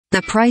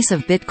The price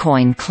of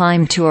Bitcoin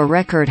climbed to a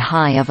record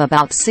high of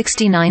about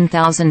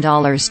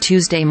 $69,000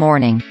 Tuesday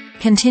morning,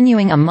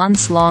 continuing a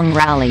months-long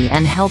rally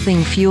and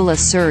helping fuel a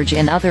surge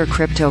in other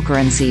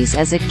cryptocurrencies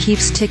as it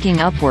keeps ticking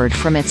upward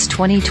from its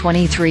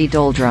 2023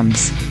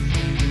 doldrums.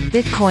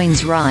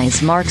 Bitcoin's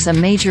rise marks a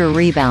major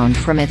rebound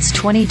from its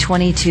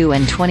 2022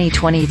 and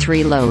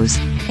 2023 lows,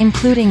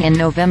 including in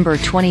November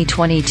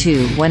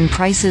 2022 when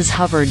prices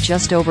hovered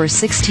just over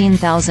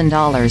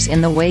 $16,000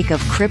 in the wake of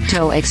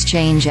crypto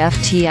exchange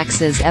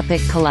FTX's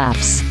epic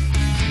collapse.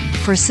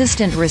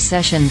 Persistent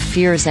recession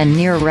fears and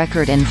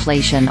near-record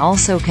inflation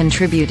also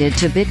contributed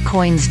to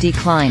Bitcoin's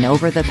decline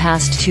over the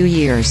past 2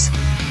 years.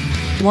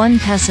 One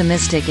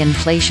pessimistic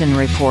inflation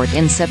report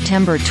in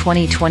September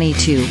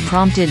 2022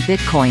 prompted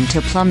Bitcoin to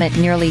plummet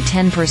nearly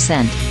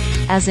 10%,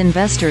 as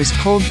investors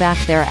pulled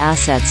back their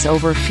assets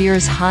over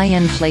fears high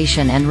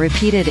inflation and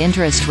repeated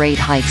interest rate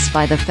hikes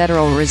by the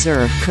Federal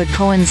Reserve could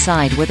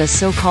coincide with a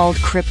so-called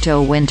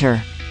crypto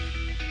winter.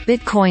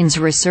 Bitcoin's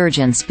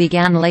resurgence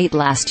began late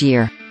last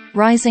year,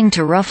 rising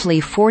to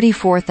roughly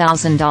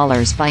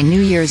 $44,000 by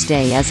New Year's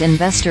Day as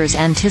investors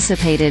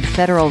anticipated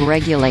federal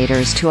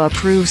regulators to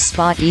approve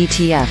spot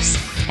ETFs,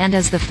 and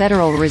as the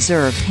Federal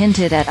Reserve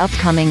hinted at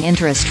upcoming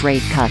interest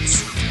rate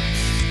cuts.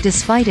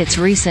 Despite its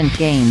recent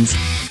gains,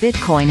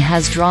 Bitcoin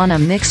has drawn a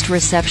mixed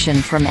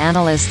reception from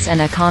analysts and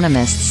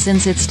economists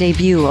since its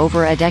debut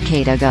over a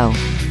decade ago.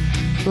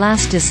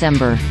 Last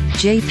December,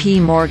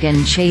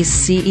 JPMorgan Chase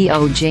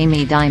CEO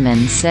Jamie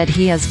Dimon said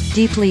he is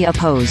deeply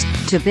opposed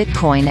to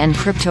Bitcoin and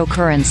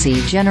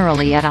cryptocurrency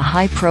generally at a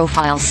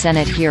high-profile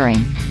Senate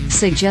hearing,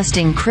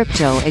 suggesting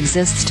crypto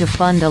exists to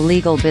fund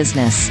illegal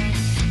business.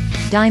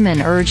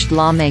 Dimon urged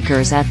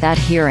lawmakers at that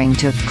hearing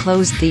to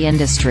close the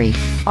industry,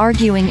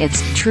 arguing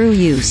its true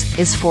use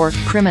is for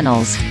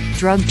criminals,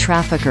 drug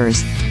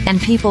traffickers, and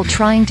people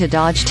trying to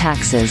dodge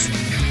taxes.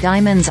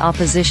 Dimon's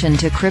opposition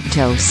to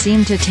crypto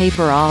seemed to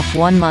taper off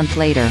 1 month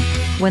later,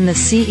 when the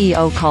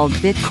CEO called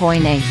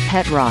Bitcoin a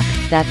pet rock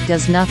that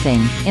does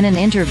nothing, in an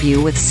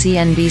interview with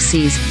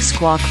CNBC's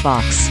Squawk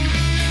Box.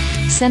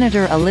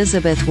 Senator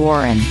Elizabeth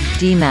Warren,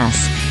 D-Mass,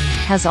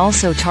 has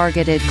also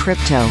targeted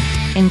crypto,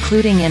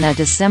 including in a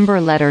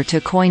December letter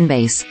to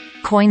Coinbase,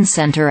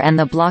 CoinCenter and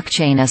the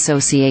Blockchain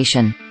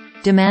Association,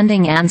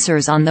 demanding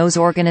answers on those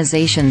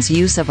organizations'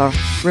 use of a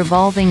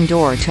revolving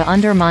door to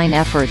undermine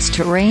efforts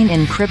to rein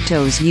in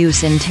crypto's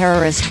use in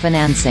terrorist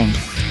financing.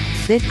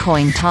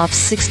 Bitcoin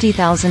tops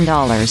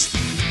 $60,000.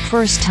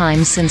 First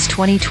time since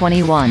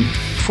 2021,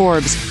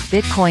 Forbes,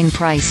 Bitcoin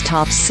price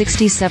tops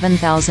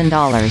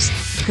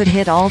 $67,000. Could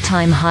hit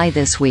all-time high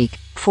this week,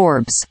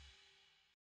 Forbes.